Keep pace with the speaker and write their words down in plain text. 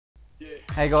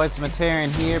Hey guys, Materian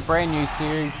here, brand new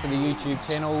series for the YouTube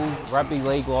channel, Rugby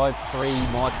League Live 3,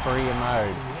 my career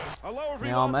mode.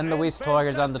 Now I'm in the West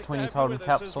Tigers under-20s Holden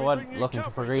Cup side, looking to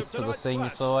progress to the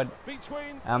senior side.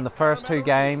 The first two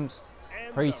games,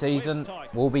 pre-season,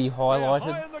 will be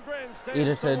highlighted,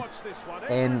 edited,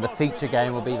 and the feature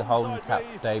game will be the Holden Cup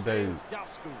debut,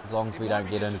 as long as we don't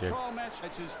get injured.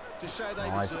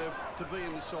 Nice.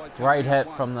 Great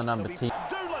hit from the number 10.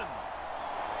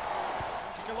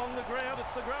 Along the ground,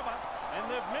 it's the grubber, and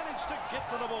they've managed to get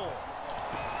to the ball.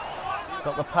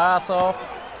 Got the pass off.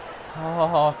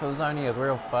 Oh, if it was only a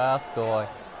real fast guy.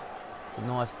 It's a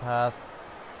nice pass.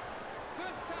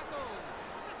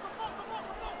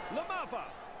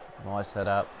 Nice hit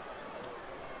up.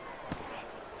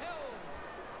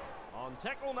 On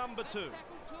tackle number 2.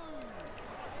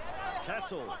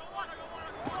 Castle.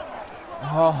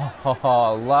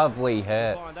 Oh, lovely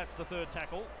hit. That's the third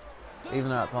tackle. Even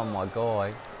though it's on my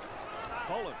guy.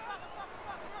 Holden.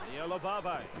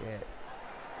 Yeah.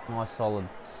 Nice solid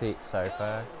set so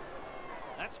far.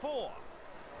 That's 4.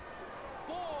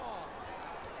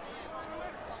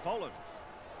 Holden.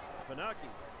 Fanaki.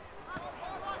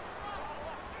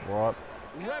 Right.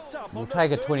 Wrapped up. We'll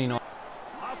take a 29.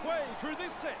 Halfway through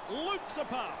this set. Loops a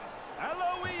pass.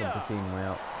 Just the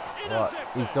well. Right.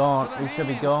 He's gone. He should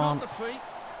be gone.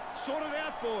 Sort it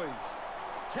out, boys.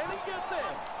 Can he get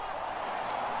there?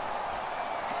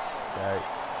 Go.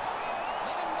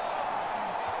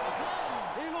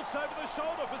 He looks over the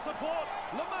shoulder for support.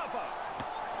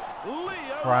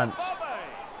 Crunch.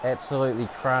 Absolutely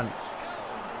crunch.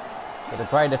 Got a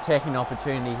great attacking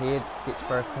opportunity here. Gets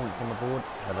first points on the board.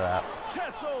 Hit it up.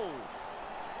 Castle.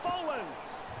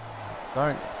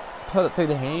 Don't put it through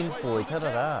the hands, boys. Hit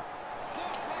it up.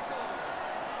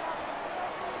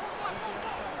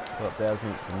 Got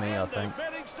embarrassment for me, I think.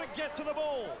 To get to the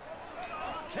ball.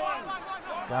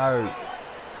 Go.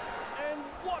 And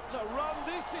what a run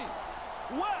this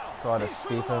is. Wow. Try to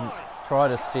step him. Try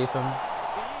to step him.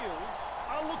 The Eels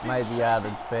are looking made the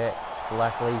yardage back.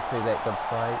 Luckily through that good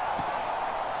play.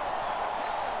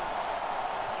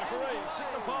 Referee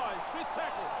signifies 5th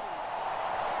tackle.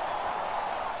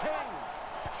 King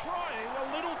trying a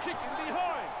little kick in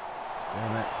behind.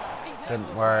 Damn it.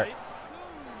 Didn't work.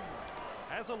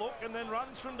 Has a look and then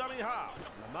runs from dummy half.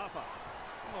 Paramatta.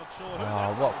 Not sure who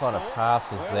oh, what kind of pass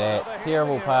was that?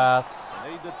 Terrible pass.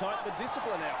 Need to tighten the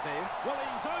discipline out there. Well,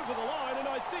 he's over the line, and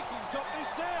I think he's got this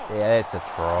down. Yeah, that's a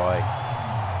try.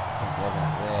 Look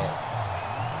at that.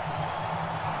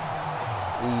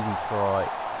 Easy try.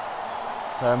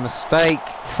 So a mistake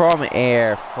from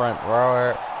our front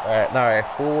rower, our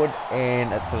forward,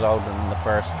 and it's resulted in the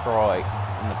first try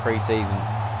in the pre-season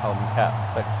Holden Cup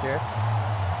fixture.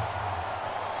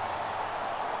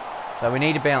 So we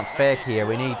need to bounce back here.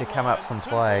 We need to come up some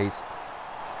plays.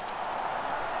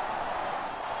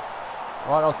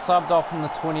 Right, I was subbed off in the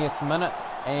 20th minute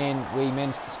and we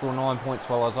managed to score 9 points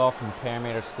while I was off, and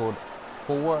Paramatta scored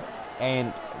 4,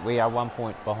 and we are 1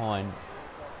 point behind.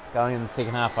 Going in the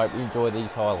second half, I hope you enjoy these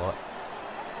highlights.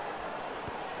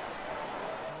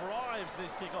 Drives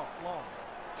this kick off long.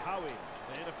 Cohen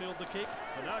there to field the kick.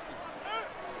 Fanaki.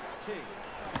 King.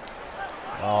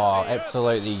 Oh,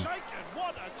 absolutely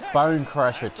bone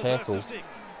crusher tackle.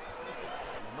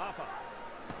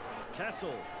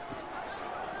 Castle.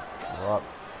 Right,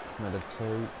 committed 2.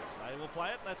 They will play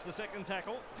it. That's the second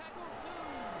tackle.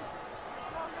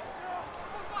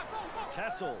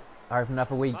 Castle. Open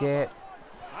up a wee gap.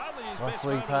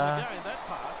 Roughly pass. That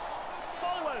pass.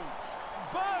 Folland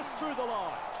bursts through the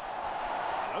line.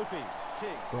 Opie.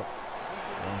 King. One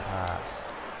pass.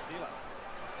 Sealer.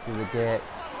 See the gap.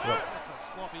 That's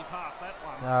a sloppy pass, that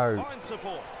one. No. Fine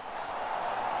support.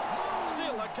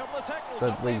 Still a couple of tackles.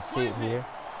 Good lead set here.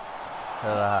 Hit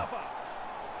it up.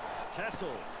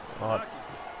 Castle. Right.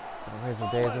 Razzle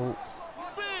dazzle.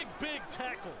 Big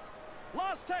tackle.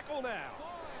 Last tackle now.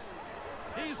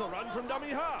 Here's a run from dummy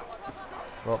half.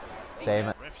 Oh, damn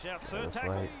it. Ref shouts third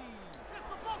tackle.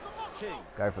 King.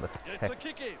 Go for the It's a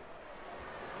kick. kick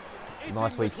in.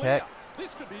 Nice wee kick.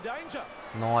 This could be danger.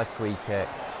 Nice wee kick.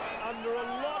 Under a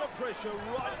lot of pressure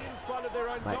right in front of their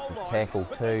own Make goal the line. tackle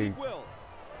too.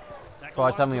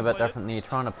 Try something a bit different than you're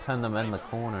trying to pin them in the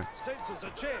corner. Senses a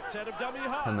chance out of dummy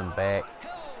half. Pin them back.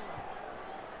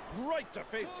 Great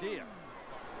defence here.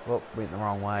 Whoop, went the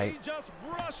wrong way. He just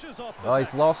brushes off the Oh, he's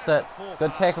tackle. lost it. Poor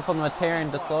Good pass. tackle from the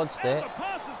Materian, dislodged And that. the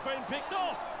pass has been picked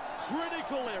off.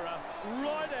 Critical error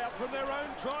right out from their own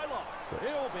try line.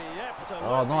 He'll be absolutely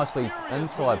Oh, nicely furious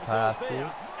inside with himself pass there,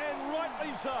 here. and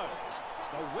rightly so.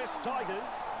 The West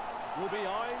Tigers will be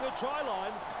eyeing the try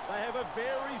line. They have a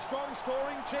very strong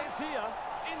scoring chance here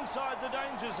inside the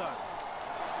danger zone.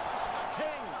 King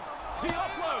He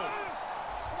offloads.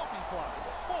 Sloppy play.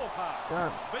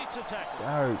 Ballpark. Beats a tackle.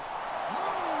 Go.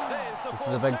 There's the This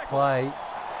is a big play.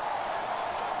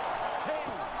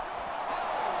 King.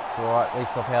 Right, at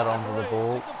least I've held on to the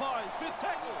ball. Signifies fifth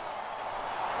tackle.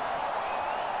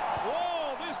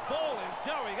 Whoa, this ball is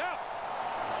going up.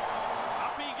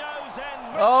 Up he goes and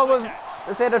makes the catch.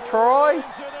 Is that a try? Is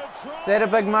it a try? Is that a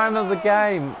big moment of the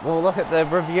game? Well, look at the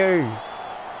review.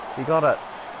 He got it.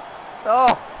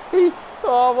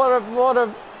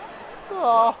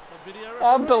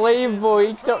 Unbelievable.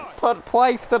 He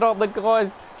placed it on the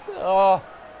guys. Oh,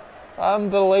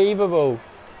 unbelievable.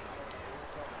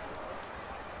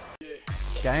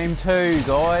 Game 2,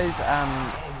 guys.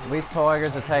 West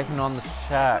Tigers are taking on the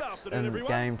Sharks in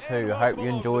game 2. I hope you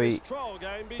enjoy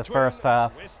the first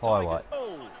half highlight.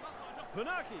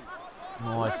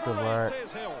 Nice, good work.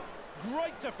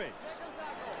 Great defense.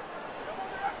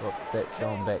 Oh, that's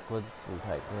going backwards. We'll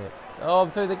take that. Oh,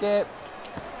 through the gap.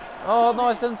 Oh,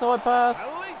 nice inside pass.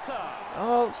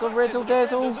 Oh, good razzle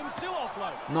dazzle.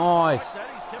 Nice.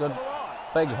 Good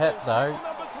big hit though.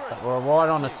 But we're right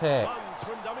on attack.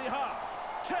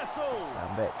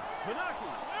 Come back.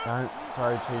 Don't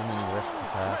throw too many risky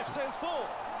passes.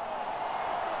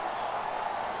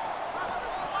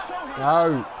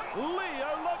 No.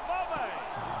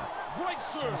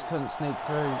 Just couldn't sneak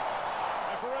through.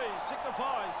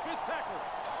 Signifies fifth tackle.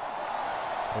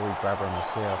 Oh, we grab him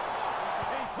himself.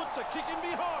 He puts a kick in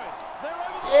behind.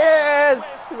 Yes!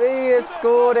 We have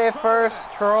scored our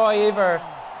first try ever.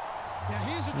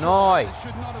 Nice.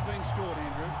 Should not have been scored,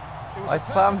 Andrew.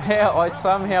 I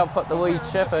somehow put the wee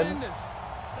chip in.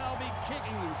 They'll be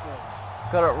kicking themselves.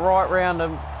 Got it right round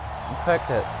him and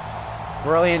picked it.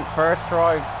 Brilliant first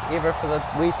try ever for the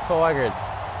West Tigers.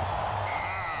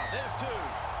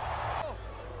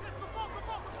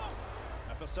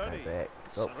 Go back.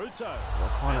 Oh.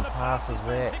 What kind of pass is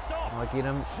that? I get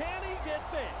him.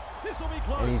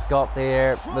 And he's got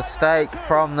there. Mistake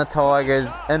from the Tigers.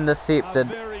 Intercepted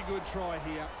Very good try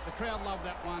here. The crowd loved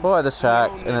that one. by the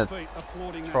Sharks. And a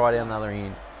try down the other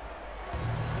end.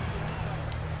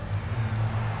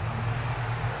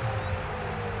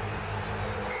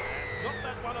 Got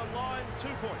that one on line, 2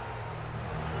 points.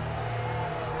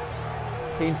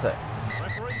 10-6.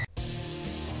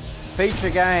 Feature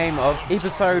game of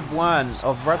episode 1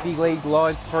 of Rugby League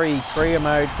Live 3 career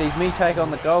mode sees me take on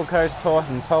the Gold Coast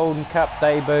Titans Holden Cup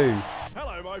debut.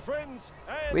 Hello, my friends.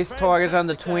 West Tigers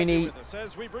under 20,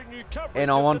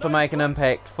 and I want to make an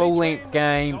impact. Full length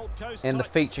game and the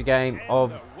feature game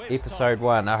of episode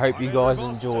 1. I hope you guys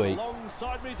enjoy,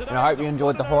 and I hope you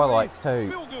enjoyed the highlights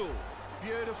too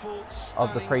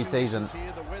of the pre-season.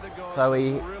 So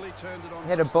we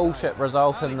had a bullshit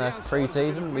result in the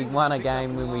pre-season. We won a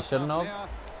game when we shouldn't have.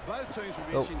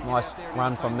 Oh, nice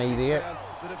run from me there.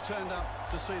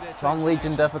 It's on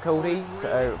Legion difficulty,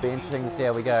 so it'll be interesting to see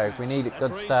how we go. We need a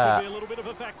good start.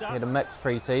 We had a mixed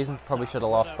pre-season, probably should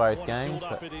have lost both games,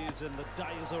 but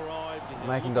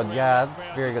making good yards,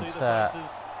 very good start.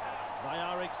 They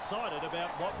are excited about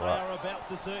what they are about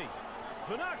to see.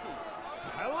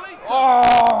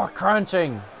 Oh,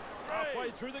 crunching.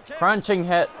 Crunching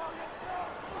hit.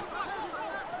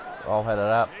 I'll hit it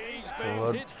up.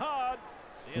 Good.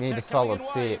 Need a solid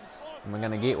set. And we're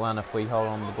going to get one if we hold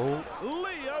on the ball.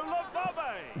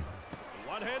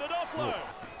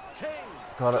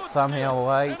 Got it somehow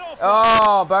away.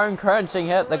 Oh, bone crunching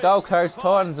hit. The Gold Coast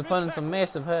Titans are putting some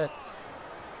massive hits.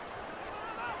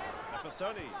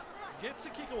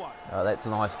 Oh, that's a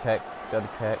nice kick. Good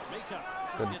kick.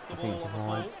 Good defensive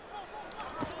line.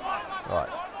 Right.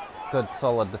 Good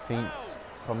solid defence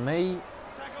from me.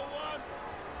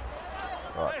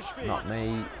 Right, not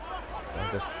me. So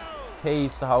just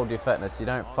keys to hold your fitness. You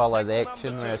don't follow the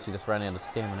action or else you just run out of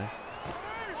stamina.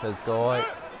 It's his guy.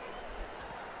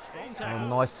 Oh,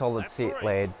 nice solid set,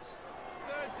 lads.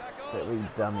 That wee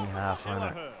dummy half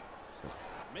runner.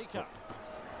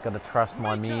 Got to trust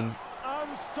my men.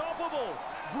 Unstoppable.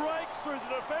 Breaks through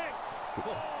the defence.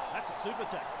 That's a super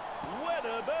tackle.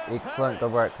 Excellent,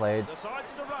 good work, lads.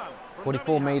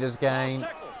 44 metres gain.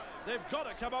 They've got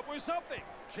to come up with something.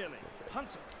 Kelly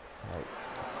punts it. Okay.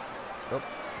 Oh,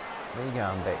 there you go,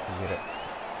 I'm back to get it.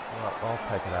 Right, I'll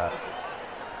pick it up.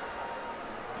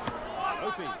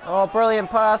 Oh, brilliant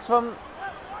pass from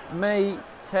me,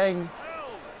 King.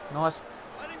 Nice.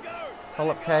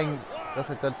 Solid King with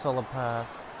a good solid pass.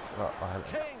 Right,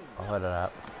 I'll hit it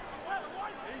up.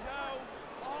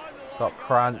 Got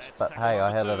crunched, but hey,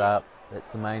 I hit it up.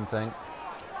 That's the main thing.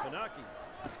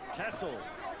 Castle.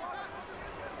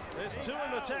 There's 2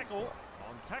 in the tackle.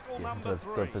 On tackle number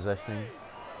 3. Good positioning.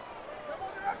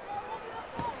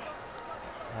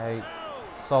 Hey,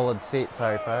 Solid set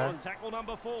so far. On tackle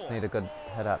number 4. Just need a good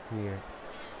hit up here.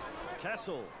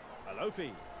 Castle.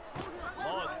 Alofi.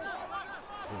 Lodge.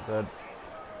 Good.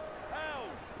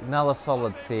 Another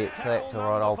solid set, so that's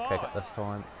alright, I'll kick it this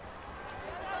time.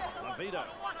 Lavito.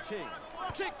 King.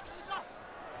 Kicks.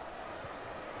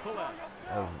 Pull out.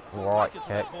 That was the right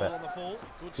kick,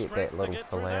 but get that little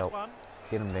pull out.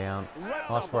 Get him down.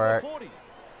 Nice work.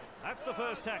 That's the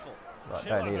first tackle. Right,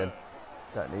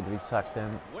 don't need to be sucked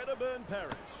in. Wedderburn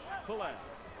Parish. Pull out.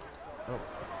 Oh,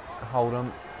 hold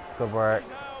him. Good work.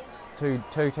 Two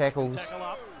tackles Tackle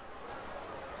up.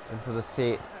 into the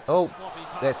set. Oh,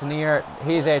 that's an error.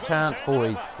 Here's our chance,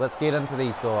 boys. Let's get into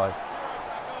these guys.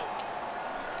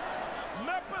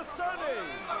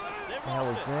 How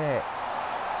was that?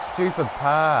 Stupid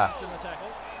pass.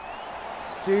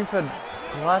 Stupid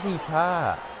bloody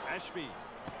pass. Ashby.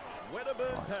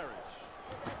 Wedderburn Parish.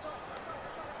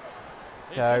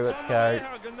 Let's go.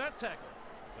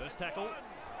 First tackle.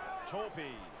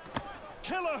 Torpy.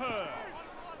 Kelleher.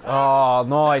 Oh,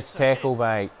 nice tackle,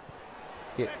 mate.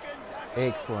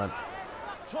 Excellent.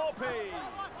 Torpy.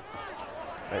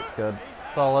 That's good.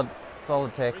 Solid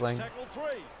tackling. Tackle 3.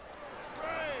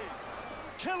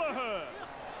 Kelleher.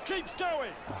 Keeps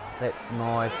going. That's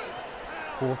nice.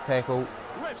 Fourth tackle.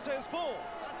 Ref says 4.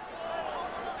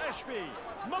 Ashby.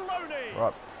 Maloney.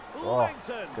 Right. Oh,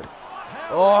 Langton. good.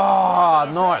 Oh,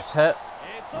 nice hit.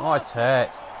 Nice hit.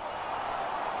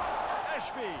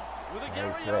 Ashby with a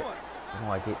There's Gary that. Owen.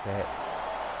 Oh, I get that.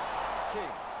 King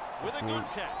with a good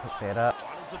catch. Pick that up.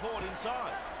 Final support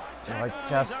inside. I Tackle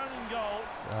just... in his own goal.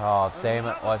 Oh, damn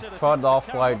it. I tried to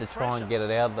offload to try and get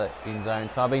it out of the end zone.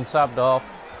 So I've been subbed off.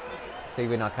 See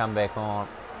when I come back on.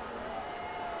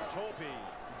 Torpy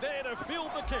there to field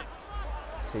the kick.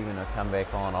 See when I come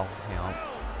back on, I'll count.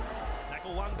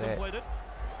 Tackle 1 That. completed.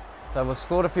 So we've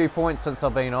scored a few points since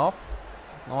I've been off.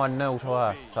 9-0 to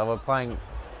us. So we're playing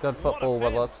good football by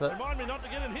the looks of it. Remind me not to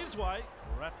get in his way.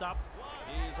 Wrapped up.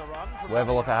 Here's a run from We'll have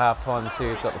a look at half time and see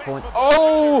who's got the points.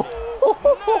 Oh!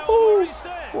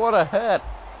 What a hit!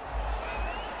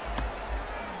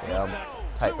 Yeah, I'll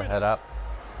take the hit up.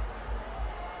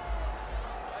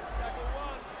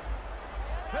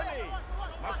 Penny.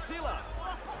 Masila.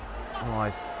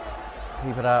 Nice.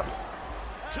 Keep it up.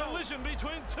 Collision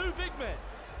between 2 big men.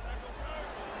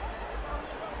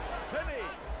 Penny.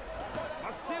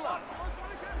 Masila.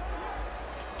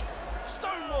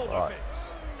 Stonewall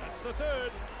defense. That's the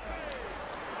 3rd.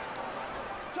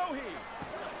 Tohi.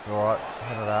 It's alright.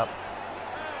 Hit it up.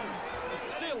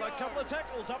 Still a couple of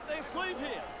tackles up their sleeve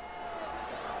here.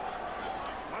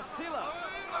 Masila.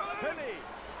 Penny.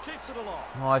 Keeps it along.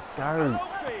 Nice go.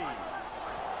 Alofi.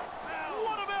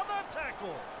 What about that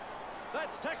tackle?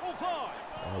 That's tackle 5.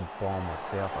 I'll bomb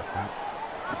myself, I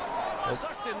think.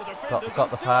 Sucked in the defenders. Got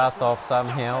the pass off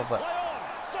somehow, but...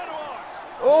 So do I.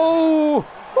 Oh!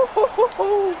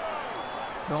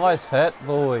 Nice hit,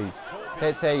 boys.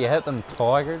 That's how you hit them,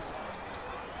 Tigers.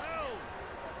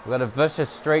 We've got a vicious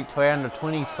streak to our under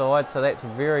 20 side, so that's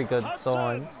very good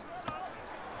signs.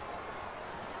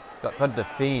 Got good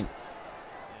defence.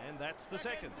 And that's the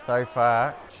 2nd. So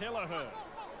far. Kelleher.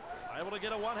 Able to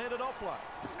get a one-handed offload.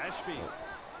 Ashby.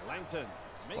 Langton.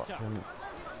 Mika.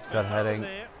 Good hitting.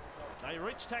 They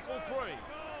reach tackle 3.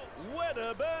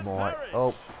 Wedderburn Might. Parish.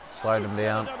 Oh, slowed him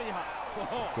down.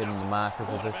 Oh, Get him the marker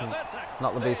what position. about that tackle?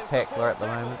 Not the best There's tackler at the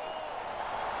tackle. moment.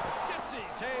 Gets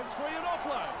his hands free and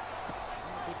offload.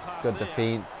 Good pass Good there.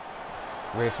 defence.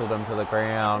 Wrestled him to the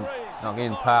ground. Not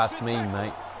getting past me,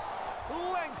 mate.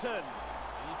 Langton.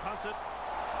 He punts it.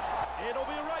 It'll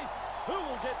be a race. Who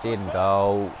will get to Dead it and first?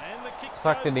 goal. And the kick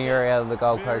Sucked an goes air out of the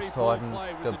Gold Very Coast poor Titans.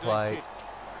 play with Good the play. kick.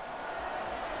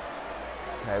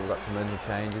 Okay, we've got some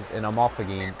interchanges, and I'm off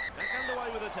again. Back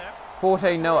underway with a tap.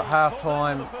 14-0 at half Calls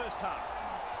time. over the first half.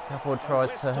 Couple of tries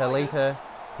to Helita.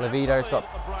 Levito's got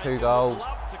 2 goals,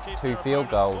 2 field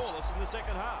goals.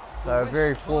 So a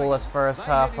very flawless first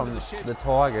half from the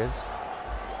Tigers.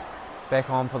 Back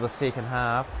on for the second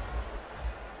half.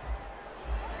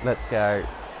 Let's go.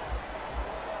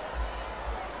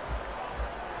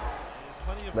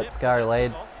 Let's go,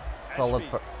 lads.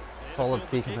 Solid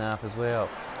second half as well.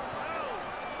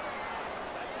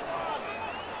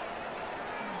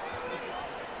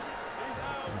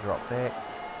 Drop back.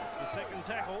 It's the second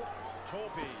tackle.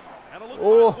 Torpy. And a look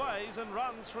Oh. both ways and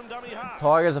runs from dummy half.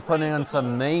 Tigers are putting in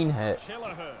some mean hits.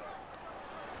 Kelleher.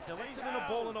 Collected in a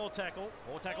ball and all tackle.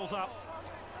 4 tackles up.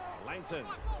 Langton.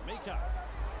 Mika.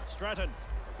 Stratton.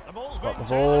 The ball's Got been the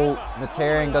ball. turned over.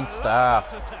 Natarian, good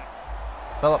stuff. That's attack.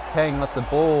 Philip King with the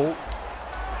ball.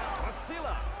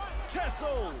 Masila.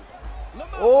 Castle. Lamar.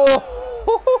 Oh!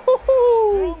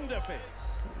 Strong defense.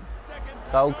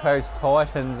 Gold Coast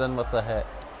Titans in with the hit.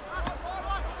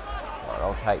 Right,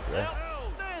 I'll take this.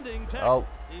 Outstanding tackle.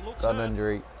 Oh, He looks got an hurt.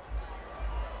 injury.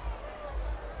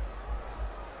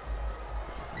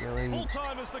 Really? Full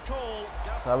time is the call.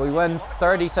 So we win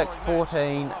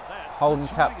 36-14. Holden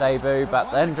Cup debut, but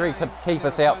the injury could keep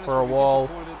us out for a while.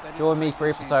 Join me for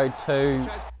episode 2